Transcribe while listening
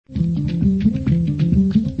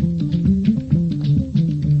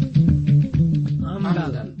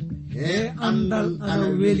andal ana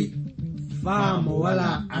weli faamo wala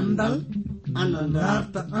andal ana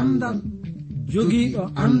darta andal jogiiɗo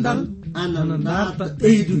andal ana darta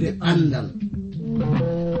ɓeydude andal.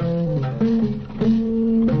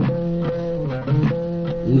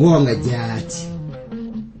 Ngonga jaati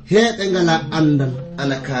heɓe ngala andal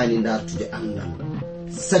ana kaani dartude andal,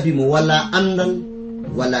 sabi mo wala andal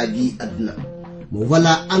wala gi adna, mo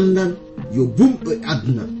wala andal yo bumɗo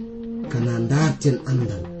adna. Kana darten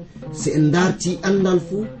andal, si en darti andal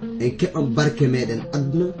fu en keɓan barke meɗen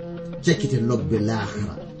adna, jakkite lobbe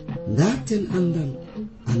lahara. Darten andal,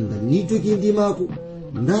 andal ni jogi ndimako.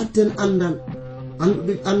 Darten andal,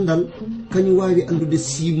 andude andal kañum wawi andude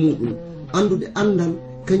simuɗum, andude andal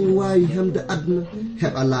kañum wawi hemde adna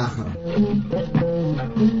heɓa lahara.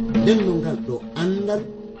 Nden no ngal ɗo andal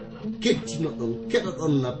kettino ɗon keɗa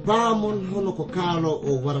ɗon na paamon hono ko kaalo o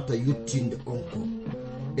warata yuttinde onko.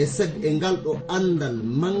 E sabi e ngal ɗo andal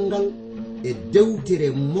mangal e dewtere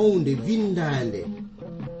mawde windande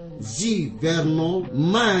J. Vernon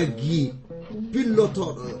Maagi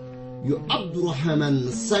pillotoɗo yo Abdourahman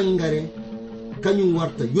Sangare kañum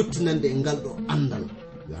warta yottinande e ngal ɗo andal.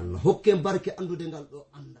 Yo Allah hokke barke andude ngal ɗo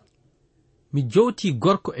andal. Mi jowti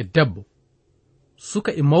gorko e debbo,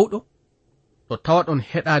 suka e mawɗo, ɗo tawa ɗon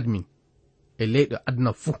heɗaade min e leyɗo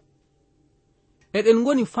aduna fuu. Eɗen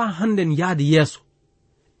ngoni faa hannden yahde yeeso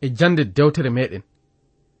e jande dewtere meɗen.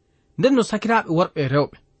 Nden no sakiraaɓe worɓe e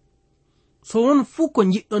rewɓe, so won fuu ko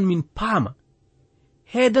jiɗɗon min paama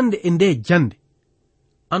heedande e nde jande,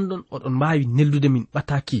 andon oɗon mbaawi neldude min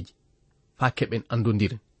ɓatakiiji faa keɓen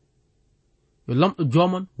andondiren. Yo lamɗo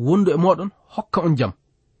jooman wondu e moɗon hokka on jam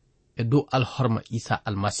e dow alhorma Isa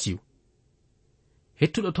almasihu.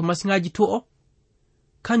 Hettuɗo to masiŋaaji to o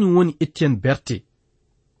kañum woni Etienne Berte,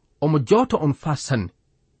 omo jowto on faa sanne.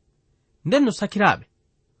 Nden no sakiraaɓe,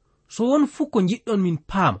 so won fuu ko jiɗɗon min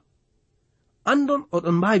paama, andon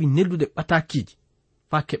oɗon mbaawi neldude ɓatakiiji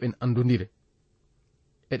faa keɓen andondire.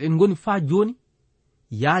 Eɗen ngoni faa jooni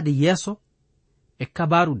yaade yeeso e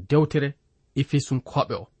kabaru dewtere Efesu'en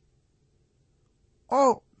koɓe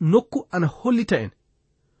o nokku ana hollita en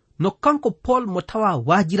no kanko Paul mo tawa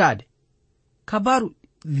waajiraade kabaru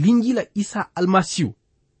linjila Isa almasihu.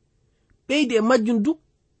 Ɓeyde e majjum du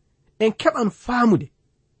en keɓan faamude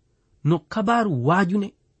no kabaru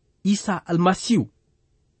waajune Isa almasihu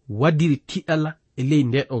waddiri tiɗalla e ley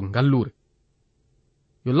ndeɗo ngallure.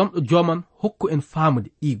 Yo lamɗo jooman hokku en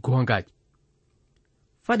faamude ɗi gongaji.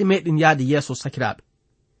 Fadi meɗen yaade yeeso sakiraaɓe,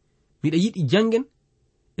 miɗa yiɗi jangen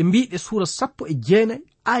e mbiɗe suura 19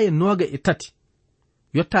 aya 23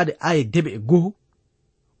 yottade aya 9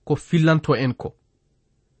 ko fillanto en ko.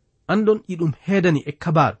 Andon iɗum heedani e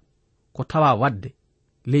kabaru ko tawa wadde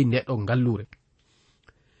ley ndeɗo ngallure.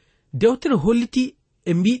 Dewtere holliti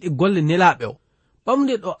e mbiɗe golle nelaɓe o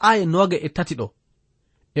ɓamde ɗo aya 23 ɗo,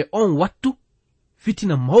 e on wattu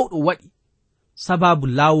fitina mawɗo waɗi sababu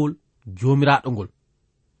laawol joomiraɗo ngol.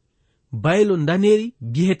 Baylo daneri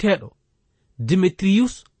biyeteɗo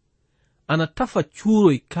Demetrius ana tafa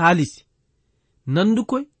cuuroy kaalisi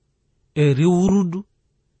nandukoy e rewrudu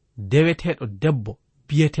deweteɗo debbo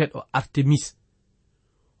biyeteɗo Artemis.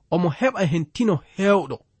 Omo heɓa hen tino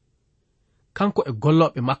hewɗo kanko e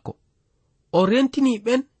golloɓe makko. O rentini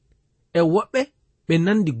ɓen e woɓɓe ɓe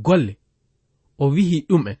nandi golle. O wihi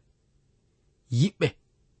ɗum'en, yiɓɓe,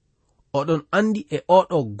 oɗon andi e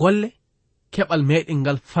oɗo golle keɓal meɗen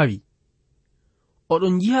ngal fawi.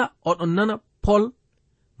 Oɗon jiha oɗon nana Paul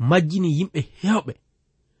majjini yimɓe hewɓe,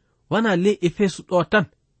 wana ley Efesu ɗo tan,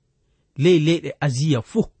 ley leyɗe Asiya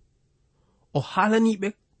fuu. O haalaniɓe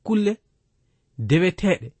kulle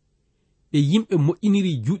deweteɗe ɓe yimɓe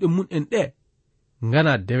moƴƴiniri juuɗe mun en ɗe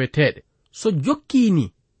ngana deweteɗe. So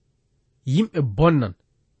jokkini yimɓe bonnan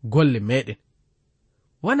golle meɗen.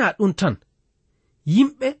 Wana ɗum tan,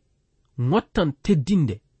 yimɓe ngottan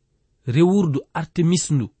teddinde rewurdu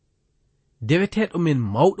Artemis ndu, deweteɗo men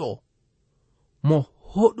mawɗo o, mo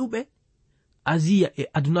hoɗuɓe Asiya e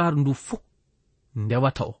adunaru ndu fuu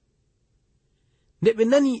ndewata o. Nde ɓe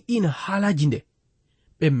nani ɗin haalaji nde,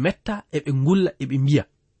 ɓe metta e ɓe ngulla e ɓe mbiya,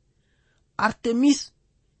 Artemis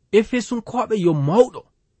Efesu'en koɓe yo mawɗo,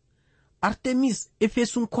 Artemis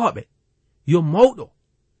Efesu'en koɓe yo mawɗo.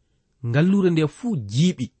 Ngallure nde fuu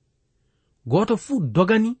jiiɓi, goto fuu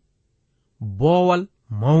dogani boowal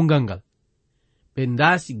mawngal ngal. Ɓe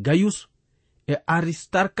ndaasi Gayus e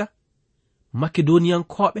Aristarka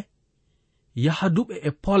Makedoniyankoɓe yahaduɓe e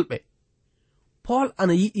Polɓe. Paul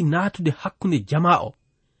ana yiɗi naatude hakkunde jama o,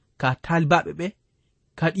 ka taalibaɓe ɓe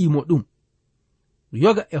kaɗimo ɗum.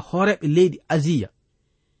 Yoga e hooreɓe leydi Asiya,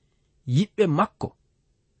 yiɓɓe makko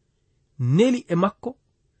neli e makko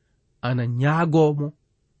ana ñaagomo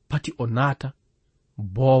pati o naata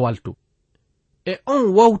boowal to. E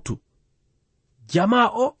on wawtu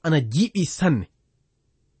jama o ana jiiɓi sanne,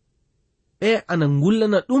 ɓe ana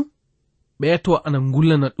ngullana ɗum, ɓe to ana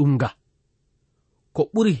ngullana ɗum nga. Ko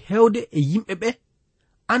ɓuri hewde e yimɓe ɓe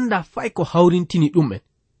anda fay ko hawrintini ɗum en.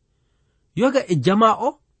 Yoga e jama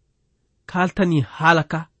o kaltani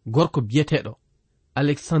haalaka gorko biyeteɗo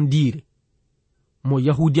Alexandire mo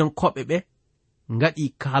yahudiyankoɓe ɓe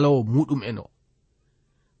ngaɗi kaalowo muɗum en o.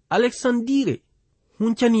 Alexandire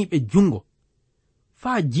huncaniɓe jungo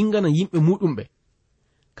faa jingana yimɓe muɗum ɓe,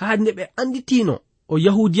 kaande ɓe anditino o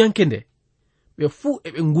yahudiyanke nde, ɓe fuu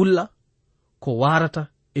eɓe ngulla ko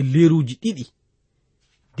warata e leeruji ɗiɗi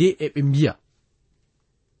de eɓe mbiya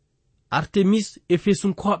Artemis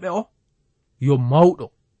Efesunkoɓe o yo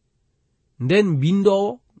mawɗo. Nden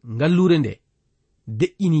bindowo ngallure nde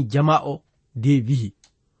de'ini jama o de wihi,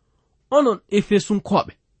 onon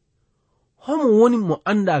Efesunkoɓe, homo woni mo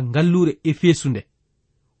anda ngallure Efesu nde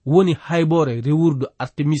woni haybore rewurdo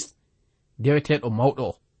Artemis deweteɗo mawɗo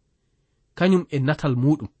o, kañum e natal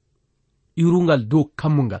muɗum irungal dow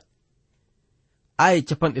kammungal. Aya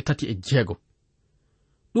 36.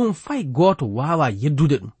 Ɗum fay goto wawa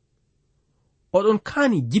yeddude ɗum. Oɗon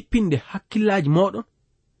kaani jippinde hakkillaji moɗon,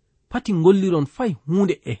 pati golliron fay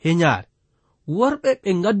hunde e heñaare. Worɓe ɓe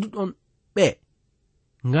gadduɗon ɓe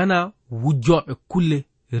ngana wujjoɓe kulle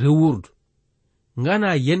rewurdu,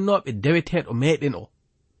 ngana yennoɓe deweteɗo meɗen o.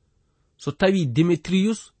 So tawi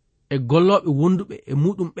Demetrius e golloɓe wonduɓe e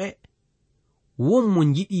muɗum ɓe won mo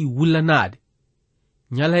jiɗi wullanade,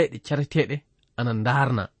 nyalayɗe careteɗe ana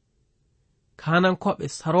darna, kanankoɓe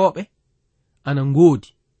saroɓe ana ngoodi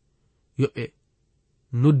yoɓe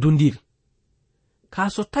noddondiri. Ka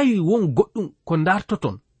so tawi won goɗɗum ko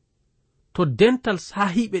dartoton, to dental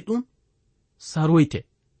sahiɓe ɗum saroyte,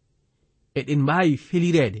 eɗen mbawi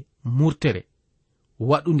felirede murtere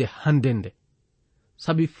waɗunde handende,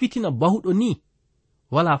 sabi fitina bahuɗo ni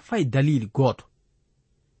wala fay dalili goto.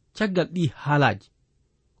 Caggal ɗi haalaji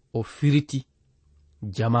o firiti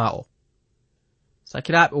jama o.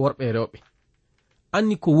 Sakiraɓe worɓe rewɓe,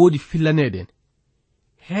 anni ko wodi fillaneden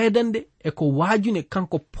heedande e ko waajune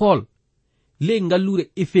kanko Paul ley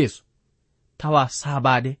ngallure Efeso tawa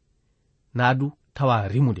saabade naadu tawa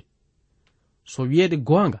rimude. So wiyeede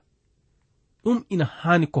goonga, ɗum ina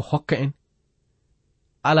haani ko hokka en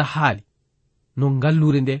ala haali no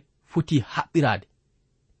ngallure nde foti haɓɓirade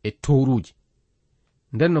e towruji.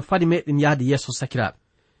 Nden no fadi meɗen yahde yeeso sakiraɓe,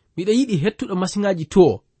 miɗa yiɗi hettuɗo masiŋaji to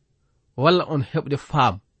o walla on heɓde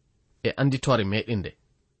faamu e anditore meɗen nde.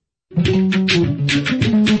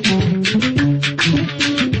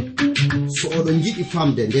 So oɗon jiɗi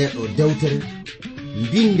famde nde ɗo dewtere,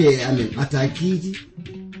 binde e amen atakiji,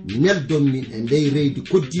 neldon min e ndey reydi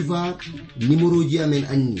Côte d'Ivoire. Numéroji amen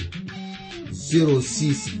anni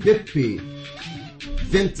 06 BP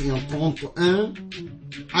 2131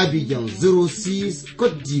 Abidjan 06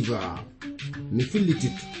 Côte d'Ivoire. Mi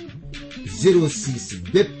fillitito 06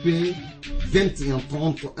 BP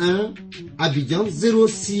 2131 Abidjan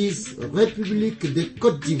 06 République de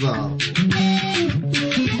Côte d'Ivoire.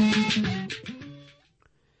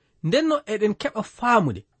 Ndenno eɗen keɓa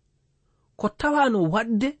faamude ko tawano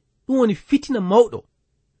wadde ɗum woni fitina mawɗo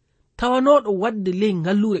tawanoɗo wadde ley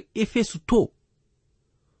ngallure Efesu to,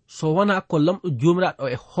 so wona ko lamɗo jomiraɗo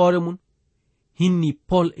e hoore mum hinni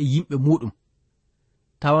Paul e yimɓe muɗum,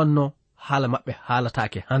 tawanno haala maɓɓe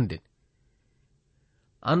haalatake handen.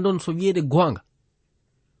 Andon so wiyeede goonga,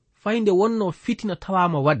 faynde wonno fitina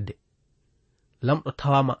tawama wadde, lamɗo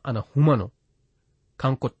tawama ana humano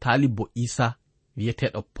kanko taalibbo Isa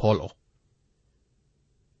wiyeteɗo Paul o.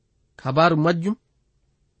 Kabaru majjum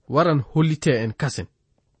waran hollite en kasen.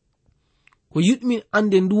 Ko yiɗmin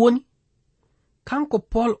ande ndu woni, kanko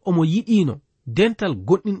Paul omo yiɗino dental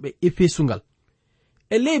gonɗinɓe Efesungal.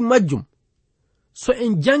 E ley majjum, so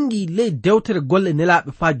en jangi ley dewtere golle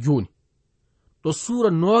nelaɓe fa joni, ɗo suura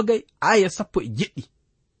 20 aya 17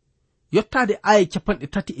 yottade aya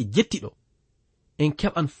 37 ɗo, en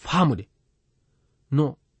keɓan faamude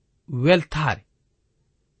no weltare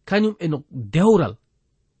kañum e no dewral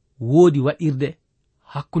woodi waɗirde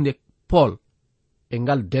hakkunde Paul e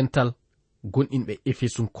ngal dental gonɗinɓe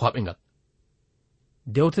Efesunkoɓe ngal.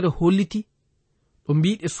 Dewtere holliti ɗo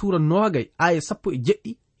mbiɗe suura 20 aya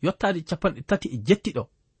 17 yottade 37 ɗo,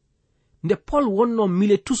 nde Paul wonno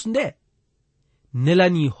Miletus nde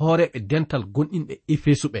nelani hooreɓe dental gonɗinɓe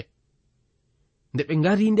Efesu ɓe. Nde ɓe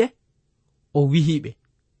ngari nde, o wihiɓe,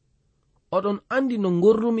 oɗon andi no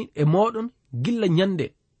gorrumi e moɗon gilla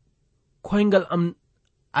nyande koyngal am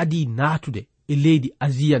adi naatude e leydi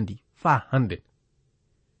Aziya ndi faa hande.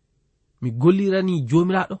 Mi gollirani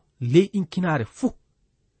jomiraɗo ley ɗinkinare fuu,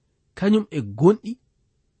 kañum e gonɗi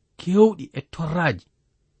kewɗi e torraji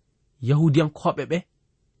yahudiyankoɓe ɓe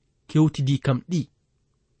kewtidi kam ɗi.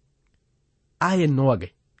 Aya 20.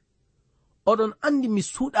 Oɗon andi mi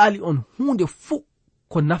suuɗali on hunde fuu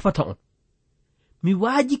ko nafata on. Mi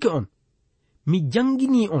waajike on, mi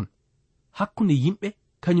jangini on hakkunde yimɓe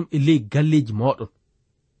kañum e ley galleji moɗon.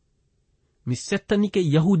 Mi settanike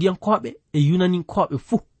yahudiyankoɓe e yunaninkoɓe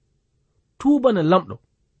fuu tuubana lamɗo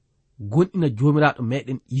gonɗina jomiraɗo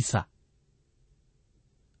meɗen Isa.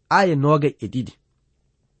 Aya 22.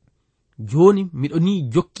 Joni miɗo ni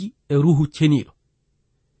jokki e ruhu ceniɗo.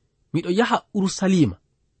 Miɗo yaha Urusalima.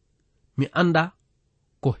 Mi anda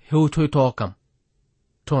ko hewtoyto kam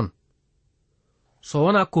ton. So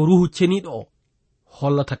wona ko ruhu ceniɗo o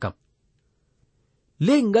hollata kam.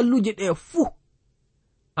 Ley ngalluje ɗe fuu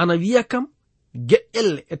ana wiya kam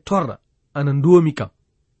geƴƴelle e torra ana ndomi kam.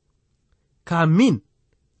 Ka min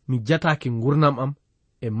mi jataki gurnam am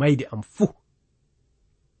e mayde am fuu.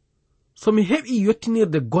 So mi heɓi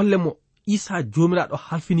yottinirde golle mo Isa jomiraɗo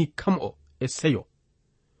halfini kam o e seyo.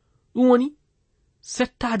 Ɗum woni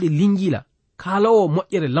settade linjila kalawo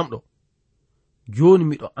moƴƴere lamɗo. Joni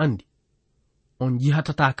miɗo andi on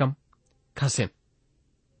jihatata kam kasen.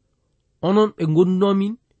 Onon ɓe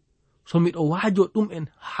gondinomin so miɗo waajo ɗum en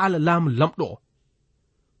haala laamu lamɗo o.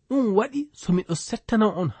 Ɗum waɗi so miɗo settana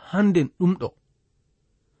on handen ɗum ɗo.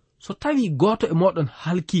 So tawi goto e moɗon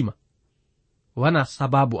halkima wana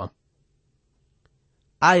sababu am.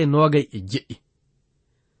 Aya 29.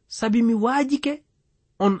 Sabi mi waajike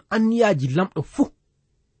on anniyaji lamɗo fuu.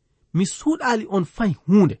 Mi suuɗali on fay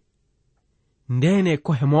hunde. Ndene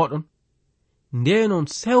kohe moɗon. Ndenon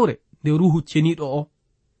sewre nde ruhu ceniɗo o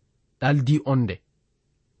ɗaldi on nde.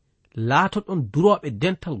 Laatoɗon duroɓe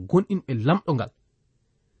dental gonɗinɓe lamɗo ngal.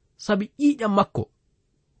 Sabi ƴiƴa makko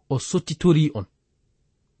o sottitori on.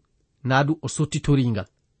 Naadu o sottitori ngal.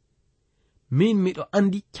 Min miɗo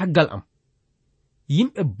andi caggal am.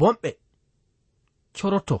 Yimɓe bomɓe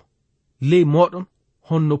coroto ley moɗon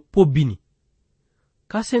honno pobbini.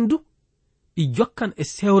 Kasen du ɗi jokkan e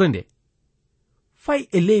sewre nde. Fay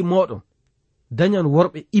e ley moɗon dañan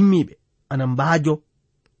worɓe immiɓe ana mbaajo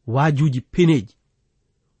waajuji peneji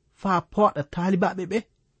faa pooɗa taalibaɓe ɓe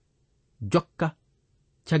jokka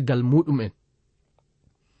caggal muɗum en.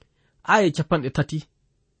 Aya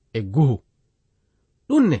 31.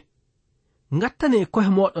 Ɗunne ngattane kohe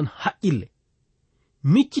moɗon haqqille.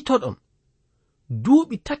 Miccitoɗon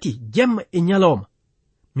duuɓi 3 jemma e nyalawma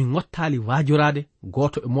min ngottali waajorade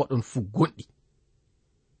goto e moɗon fu gonɗi.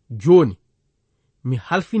 Joni mi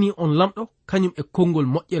halfini on lamɗo kañum e kongol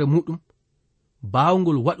moƴƴere muɗum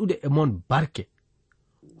baawngol waɗude e mon barke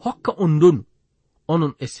hokka on donu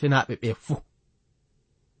onon e senaɓe ɓe fu.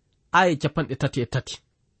 Aya 33.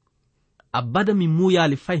 Abada mi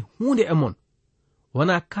muyali fay hunde e mon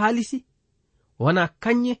wana kaalisi wana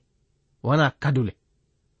kanye wana kadule.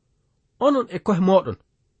 Onon e kohe moɗon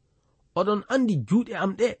oɗon andi juuɗe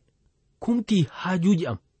am ɗe kumti haajuji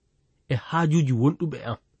am e haajuji wonɗuɓe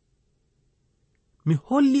am. Mi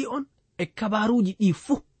holli on e kabaruji ɗi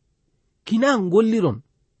fuu kina golliron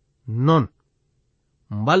non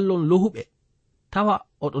mballon lohuɓe tawa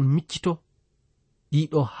oɗon miccito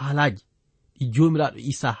ɗiɗo haalaji ɗi jomiraɗo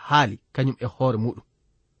Isa haali kañum e hoore muɗum.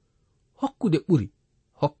 Hokkude ɓuri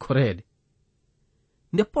hokkorede.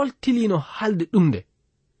 Nde Pol tilino halde ɗum nde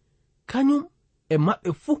kañum e maɓɓe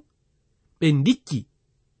fuu ɓe ndicci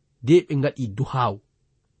de ɓe ngaɗi duhawu.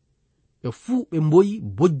 Ɓe fuu ɓe mboyi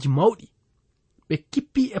bojji mawɗi. Ɓe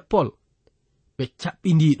kippi e Pol ɓe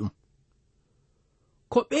caɓɓindi ɗum.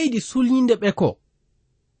 Ko ɓeydi sulñinde ɓe ko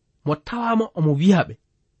mo tawama omo wiyaɓe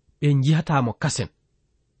ɓe jihatamo kasen.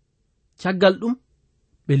 Caggal ɗum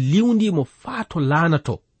ɓe liwndimo faato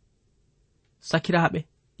laanato. Sakiraɓe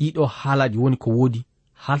ɗiɗo haalaji woni ko woodi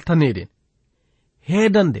haltaneden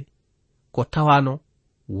heedande ko tawano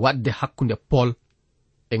wadde hakkunde Pol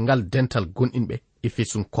e ngal dental gonɗinɓe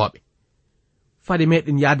Efesunkoɓe. Fade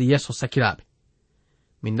meɗen yaade yeeso sakiraɓe.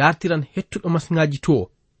 Min dartiran hettuɗo masiŋaji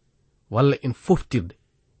to walla en foftirde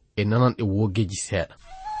e nananɗe wogeji seeɗa.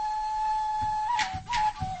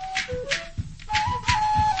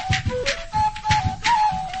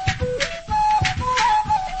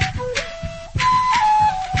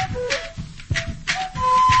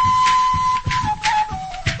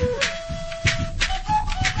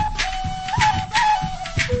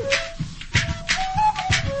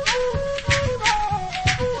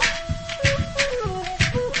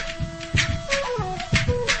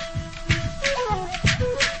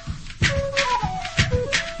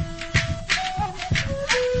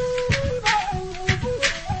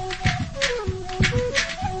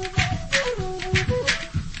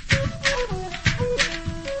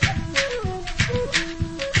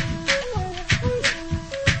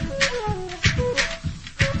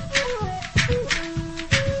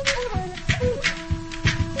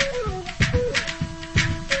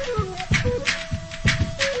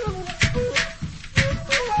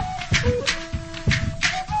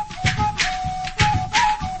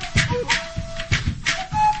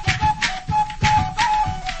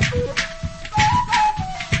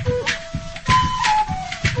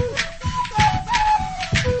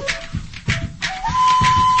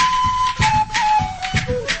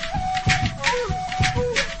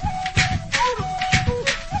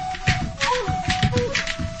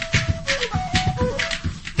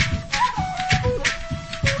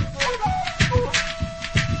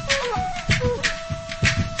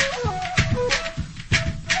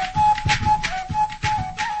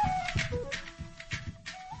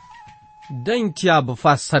 dañtiyaba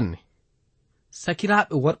fa sanne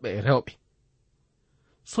sakiraaɓe worɓe e rewɓe,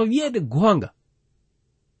 so wiyeede goonga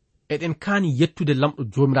eɗen kaani yettude lamɗo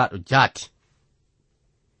joomiraaɗo jaati.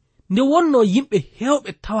 Nde wonno yimɓe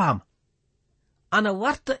heewɓe tawaama ana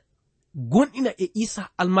warta gonɗina e Isa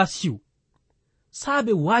almasihu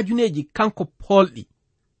saabe waajuneeji kanko poolɗi,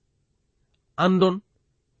 andon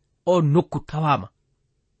o nokku tawaama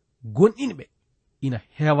gonɗinɓe ina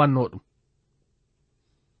heewanno ɗum.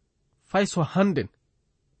 Fay so hannden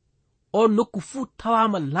o nokku fuu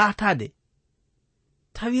tawaama laataade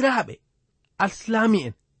tawiraaɓe alsilami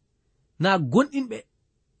en na gonɗinɓe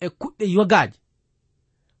e kuɗɗe yogaaji,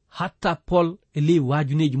 hatta Pol e ley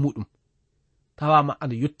waajuneeji muɗum tawaama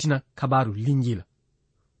ana yottina kabaaru linjila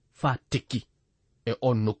faa tekki e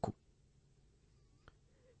on nokku.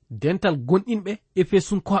 Dental gonɗinɓe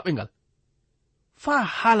Efesunkoɓe ngal faa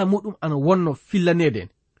haala muɗum ana wonno fillaneeden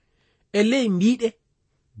e ley mbiɗe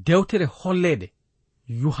dewtere holleede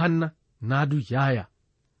Yuhanna naadu Yaaya.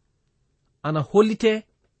 Ana hollite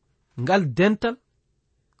ngal dental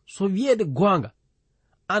so wiyeede goonga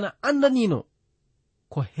ana andanino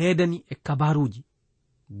ko heedani e kabaruuji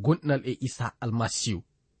gonɗinal e Isa almasihu.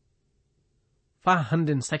 Faa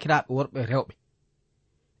hannden sakiraaɓe worɓe rewɓe,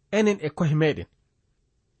 enen e kohe meɗen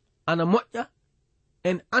ana moƴƴa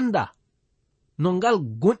en anda no ngal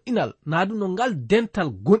gonɗinal naadu no ngal dental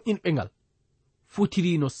gonɗinɓe ngal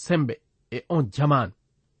fotirino sembe e on jamanu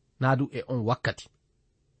naadu e on wakkati.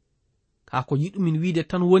 Kaa ko yiɗumin wiide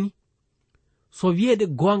tan woni so wiyeede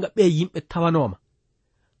goonga ɓe yimɓe tawanoma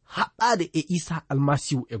haɓɓaade e Isa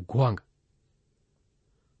almasihu e goonga.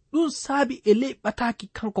 Ɗum saabi e ley ɓataaki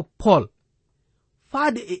kanko Pol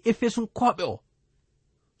faade e Efesunkoɓe o,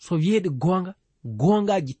 so wiyeede goonga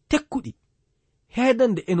goongaji tekkuɗi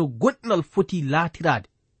heedande eno gonɗinal foti laatiraade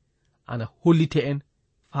ana hollite en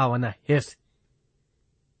faa wana heese.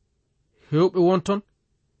 Hewɓe wonton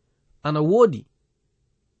ana woodi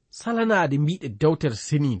salanaade mbiɗe dewtere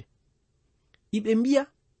seniinde, iɓe mbiya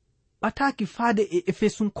ɓataaki faade e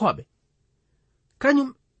Efesunkoɓe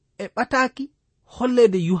kañum e ɓataaki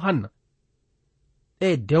holleede Yuhanna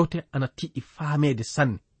ɗe dewte ana tiɗɗi faameede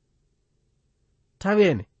sanne.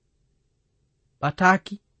 Taweene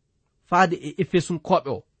ɓataaki faade e Efesunkoɓe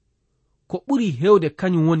o ko ɓuri hewde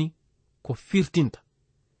kañum woni ko firtinta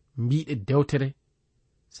mbiɗe dewtere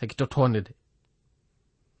sakitotonde de.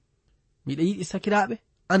 Miɗa yiɗi sakiraaɓe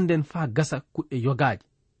anden faa gasa kuɗɗe yogaaji.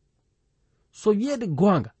 So wiyeede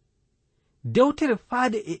goonga dewtere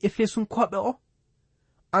faade e Efesunkoɓe o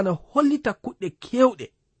ana hollita kuɗɗe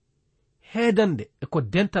kewɗe heedande e ko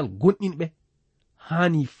dental gonɗinɓe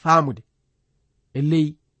haani faamude e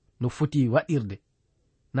ley no foti waɗirde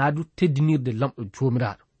naadu teddinirde lamɗo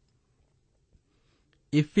joomiraaɗo.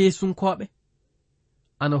 Efesunkoɓe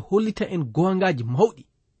ana hollita en goongaji mawɗi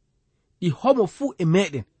ɗi homo fuu e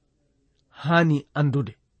meɗen haani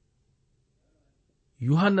andude.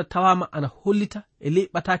 Yuhanna tawaama ana hollita e ley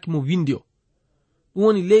ɓataaki mo windi o, ɗum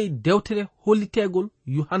woni ley dewtere hollitegol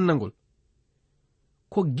Yuhanna ngol.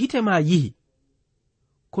 Ko gite ma yihi,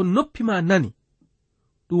 ko noppi ma nani,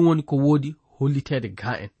 ɗum woni ko woodi holliteede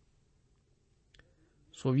ga en.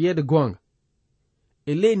 So wiyeede goonga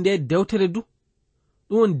e ley nde dewtere du,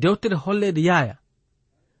 ɗum woni dewtere holleede Yaaya,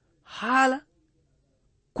 haala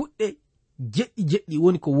kuɗɗe jeɗɗi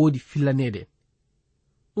woni ko woodi fillaneede en.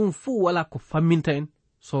 Ɗum fuu wala ko famminta en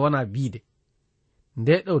so wana wiide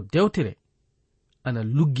nde ɗo dewtere ana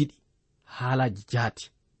luggiɗi haalaji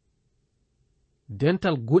jaati.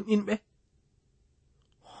 Dental gonɗinɓe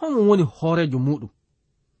homo woni hoorejo muɗum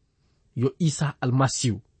yo Isa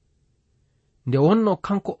almasihu, nde wonno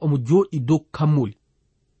kanko omo jooɗi dow kammuli.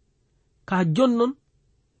 Ka jonnon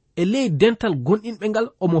e ley dental gonɗinɓe ngal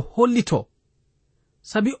omo hollito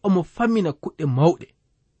sabi omo fammina kuɗɗe mawɗe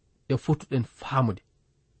ɗe fotuɗen faamude.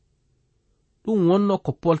 Ɗum wonno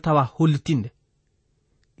ko Pol tawa hollitinde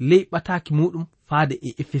ley ɓataaki muɗum faade e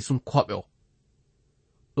Efesunkoɓe o.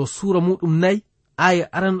 Ɗo suura muɗum 4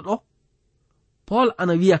 aya arana ɗo, Pol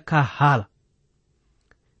ana wiya ka haala.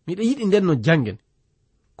 Miɗa yiɗi nden no jangen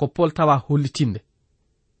ko Pol tawa hollitinde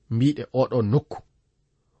mbiɗe oɗo nokku.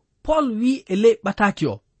 Pol wi e ley ɓataaki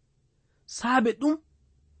o, saabe ɗum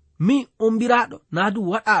min ombiraɗo naadu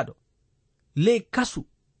waɗaɗo ley kasu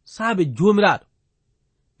saabe joomiraaɗo,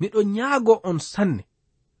 miɗo ñaago on sanne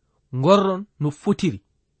ngorron no fotiri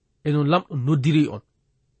e no lamɗo noddiri on.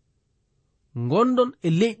 Ngondon e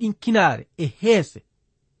ley ɗin kinaare e heese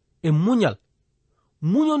e muñal,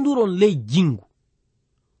 muñonduron ley jingu.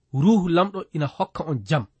 Ruhu lamɗo ina hokka on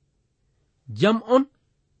jam. Jam on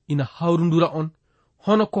ina hawrundura on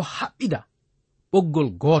hono ko haɓɓida ɓoggol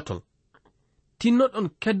gootol. Tinnoɗon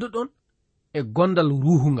keddoɗon e gondal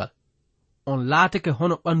ruhungal on laatake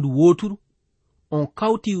hono ɓandu woturu, on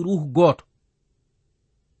kawti ruhu gooto.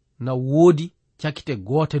 Na woodi cakite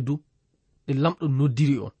goote du ɗe lamɗo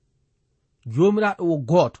noddiri on. Joomiraaɗo wo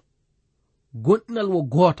gooto, gonɗinal wo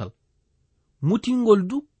gootal, mutingol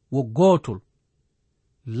du wo gootol,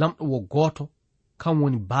 lamɗo wo gooto, kam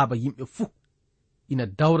woni baaba yimɓe fuu. Ina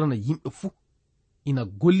dawrana yimɓe fuu, ina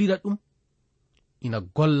gollira ɗum, ina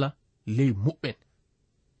golla ley muɓɓen.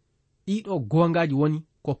 Ɗiɗo gongaji woni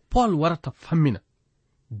ko Paul warata fammina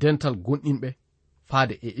dental gonɗinɓe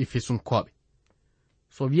faade e Efesunkoɓe.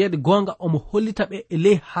 So wiyeede gonga omo hollita ɓe e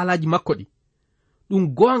ley haalaji makko ɗi.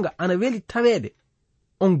 Ɗum gonga ana weli taweede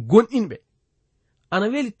on gonɗinɓe, ana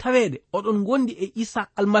weli taweede oɗon gondi e Isa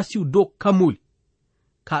almasihu dow kamuli,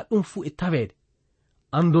 ka ɗum fu e taweede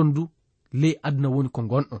andon du ley aduna woni ko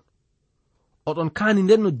gonɗon. Oɗon kaani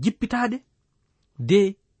nden no jippitaade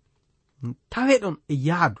de taweɗon e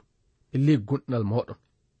yaadu e ley gonɗinal moɗon.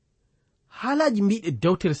 Haalaji mbiɗe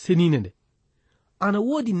dewtere senine nde ana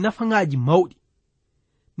woodi nafaŋaaji mawɗi.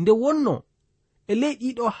 Nde wonno e ley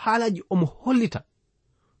ɗiɗo haalaji omo hollita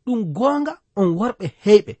ɗum gonga on worɓe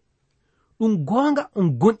heyɓe, ɗum gonga on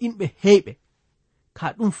gonɗinɓe heyɓe,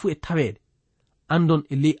 ka ɗum fu e taweede andon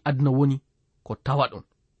e ley aduna woni ko tawa ɗon.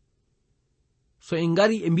 So en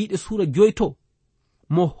ngari e mbiɗe suura 5 to,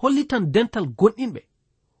 mo hollitan dental gonɗinɓe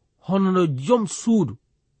hono no jom suudu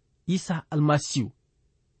Isa almasihu,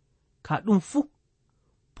 ka ɗum fu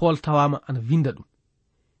Paul tawama ana winda ɗum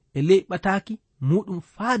e ley ɓataaki muɗum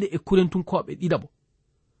faade e Korintunkoɓe ɗiɗaɓo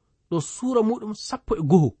ɗo suura muɗum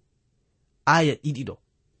 11 aya 2 ɗo.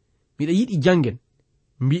 Miɗa yiɗi jangen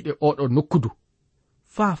mbiɗe oɗo nokkudu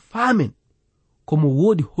faa faamen komo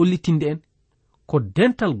woodi hollitinde en ko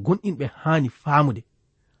dental gonɗinɓe haani faamude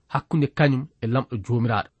hakkunde kañum e lamɗo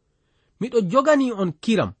jomiraɗo. Miɗo jogani on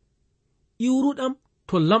kiram iwruɗam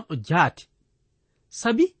to lamɗo jaati,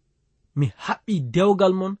 sabi mi haɓɓi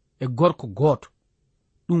dewgal mon e gorko gooto,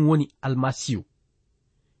 ɗum woni almasihu.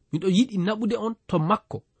 Miɗo yiɗi naɓude on to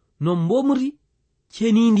makko no mbomri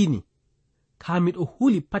cenindi ni, ka miɗo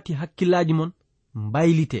huli pati hakkillaji mon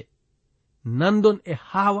mbaylite, nandon e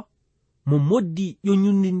haawa mo moddi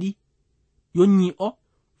ƴoññundi ndi ƴoññi o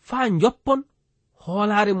faa joppon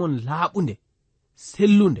hoolaare mon laaɓunde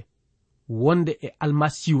sellunde wonde e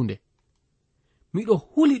almasihu nde. Miɗo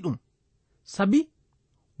huli ɗum sabi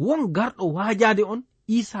won garɗo waajaade on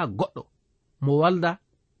Isa goɗɗo mo walda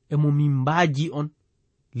e mo min mbaaji on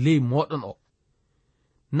ley moɗon o.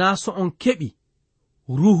 Na so on keɓi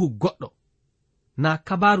ruhu goɗɗo, na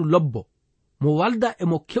kabaru lobbo mo walda e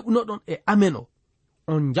mo keɓunoɗon e amen o,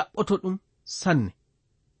 on jaɓɓoto ɗum sanne.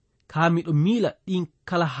 Ka miɗo miila ɗin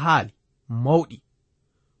kala haali mawɗi,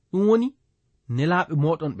 ɗum woni nelaaɓe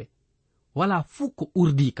moɗon ɓe wala fuu ko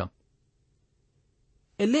urdi kam.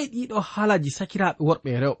 E ley ɗiɗo haalaji sakiraaɓe worɓe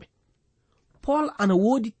e rewɓe, Paul ana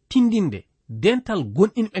woodi tindinde dental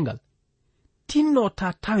gonɗinɓe ngal tinno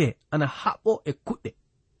ta tawe ana haɓɓo e kuɗɗe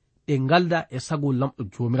ɗe ngalda e sago lamɗo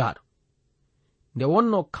jomiraɗo. Nde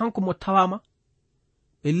wonno kanko mo tawama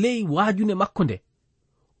e ley waajune makko nde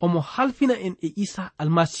omo halfina en e Isa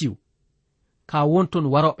almasihu, ka wonton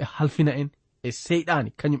waroɓe halfina en e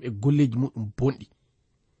seyɗani kañum e golleji muɗum bonɗi.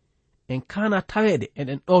 En kana taweede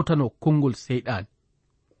eɗen ɗowtano konngol seyɗani.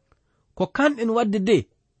 Ko kanɗen wadde de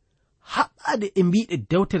haɓɓade e mbiɗe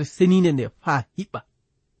dewtere senine nde faa hiɓɓa.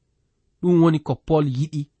 Ɗum woni ko Paul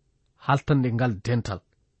yiɗi haltande ngal dental.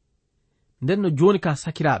 Nden no joni ka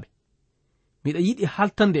sakiraɓe, miɗa yiɗi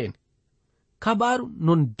haltande en kabaru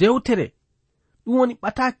non dewtere ɗum woni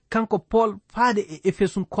ɓataaki kanko Paul faade e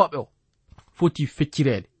Efesunkoɓe o foti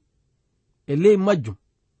feccirede. E ley majjum,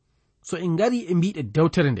 so en ngari e mbiɗe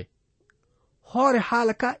dewtere nde, hoore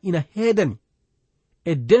haala ka ina heedani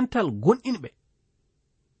e dental gonɗinɓe,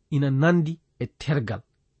 ina nandi e tergal.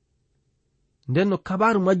 Nden no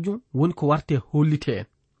kabaru majjum woni ko warte hollite en.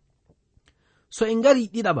 So en ngari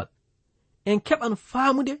ɗiɗaɓal, en keɓan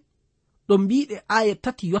faamude ɗo mbiɗe aya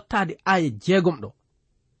 3 yottade aya 6 ɗo,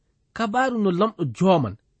 kabaru no lamɗo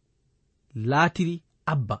joman laatiri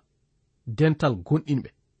abba dental gonɗinɓe.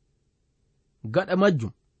 Gaɗa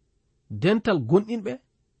majjum, dental gonɗinɓe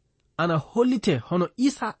ana hollite hono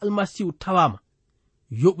Isa almasihu tawama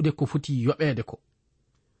yoɓude ko foti yoɓede ko.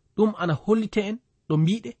 Ɗum ana hollite en ɗo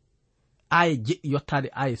mbiɗe aya 9 yottade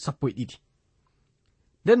aya 12.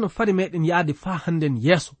 Nden no fari meɗen yaade faa handen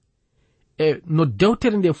yeeso e no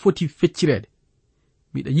dewtere nde foti feccirede,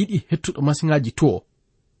 miɗa yiɗi hettuɗo masiŋaji to o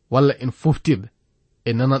walla en foftirde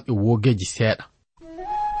e nananɗe wogeji seeɗa.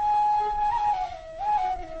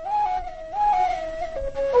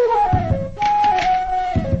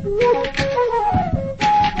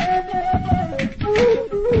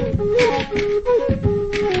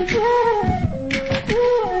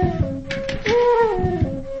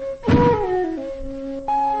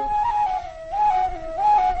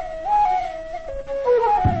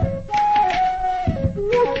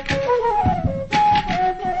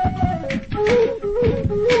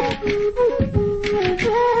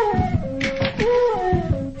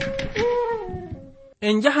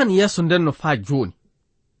 yahan yeso nden no faa joni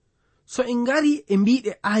so en ngari e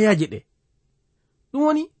mbiɗe ayaje ɗe ɗum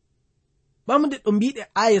woni ɓamde ɗo mbiɗe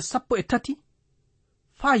aya 13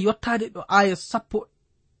 faa yottade ɗo aya 14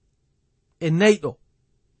 ɗo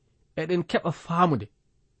eɗen keɓa faamude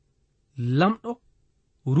lamɗo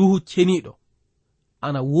ruhu ceniɗo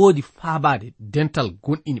ana woodi faabade dental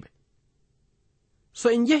gonɗiniɓe. So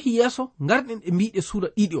en jehi yeeso ngarɗen e mbiɗe suura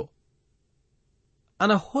ɗiɗi o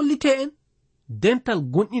ana hollite en dental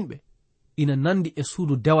gonɗinɓe ina nandi e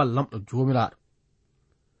suudu dewal lamɗo jomiraɗo.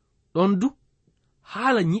 ɗon du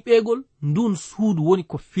haala nyiɓegol ndun suudu woni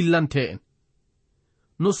ko fillante en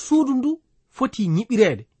no suudu ndu foti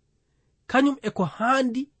nyiɓireede kañum e ko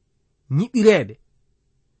haandi nyiɓireede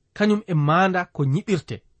kañum e maanda ko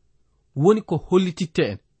nyiɓirte woni ko hollititte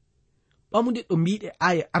en ɓamude ɗo mbiɗe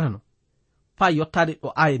aya arano faa yottade ɗo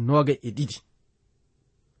aya 22.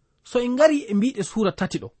 So en ngari e mbiɗe suura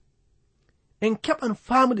 3 ɗo en keɓan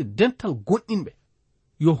faamude dental gonɗinɓe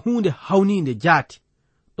yo hunde hawninde jaati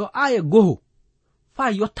ɗo aya 1 faa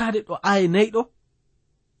yottade ɗo aya 4 ɗo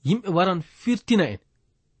yimɓe waran firtina en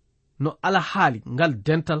no ala haali ngal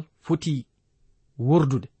dental foti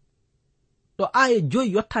wordude. ɗo aya 5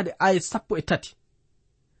 yottade aya 13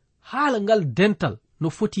 haala ngal dental no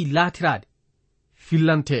foti laatirade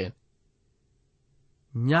fillante en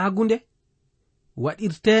ñaagunde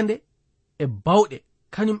waɗirtende e bawɗe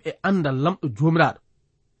kañum e andal lamɗo jomiraɗo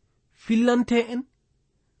fillante en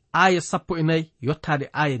aya 14 yottade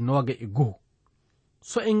aya 21.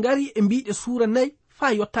 So en ngari e mbiɗe suura 4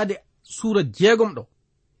 faa yottade suura 6 ɗo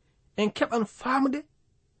en keɓan faamude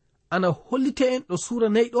ana hollite en ɗo suura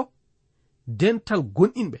 4 ɗo dental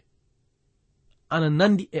gonɗinɓe ana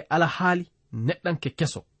nandi e alahaali neɗɗanke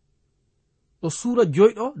keso. ɗo suura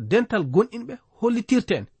 5 ɗo dental gonɗinɓe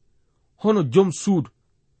hollitirte en hono jom suudu.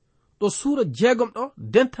 ɗo suura 6 ɗo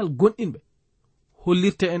dental gonɗinɓe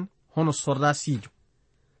hollirte en hono sordasijo.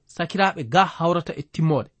 sakiraaɓe ga hawrata e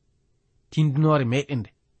timmode tindinore meɗen nde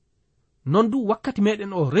non du wakkati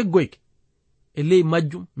meɗen o reggoyke e ley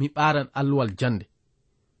majjum mi ɓaaran alluwal jande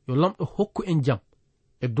yo lamɗo hokku en jam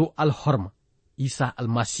e dow alhorma isa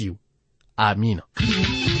almasihu amina.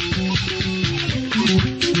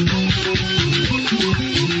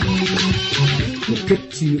 ko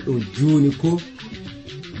kettiniɗo joni ko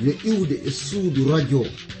yo iwde e suudu radio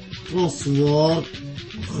transworld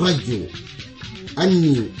radio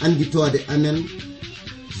anni anditode amen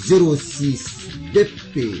 06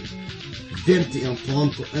 BP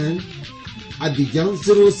 2131 Abidjan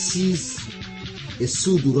 06 e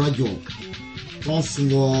suudu radio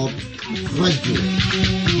transworld radio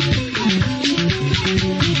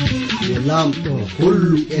yo lamɗo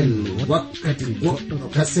hollu en wakkati goɗɗo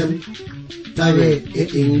kasel tawe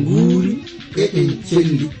eɗen nguuri eɗen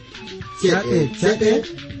celli ceɗe ceɗe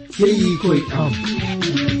ceyi koye am.